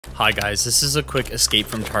Hi guys, this is a quick Escape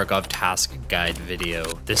from Tarkov task guide video.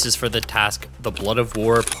 This is for the task The Blood of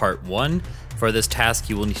War Part 1. For this task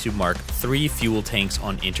you will need to mark 3 fuel tanks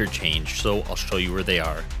on Interchange, so I'll show you where they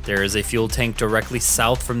are. There is a fuel tank directly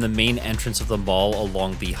south from the main entrance of the mall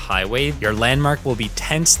along the highway. Your landmark will be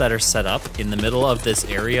tents that are set up. In the middle of this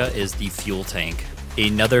area is the fuel tank.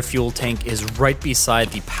 Another fuel tank is right beside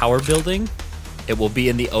the power building. It will be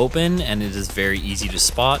in the open and it is very easy to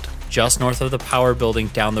spot. Just north of the power building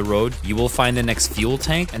down the road, you will find the next fuel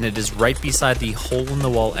tank, and it is right beside the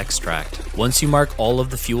hole-in-the-wall extract. Once you mark all of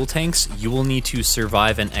the fuel tanks, you will need to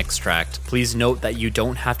survive an extract. Please note that you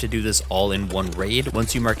don't have to do this all in one raid.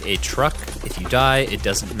 Once you mark a truck, if you die, it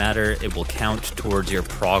doesn't matter, it will count towards your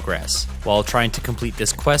progress. While trying to complete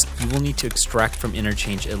this quest, you will need to extract from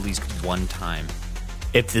Interchange at least one time.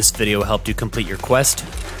 If this video helped you complete your quest,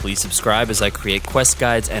 please subscribe as I create quest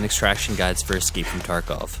guides and extraction guides for Escape from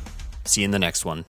Tarkov. See you in the next one.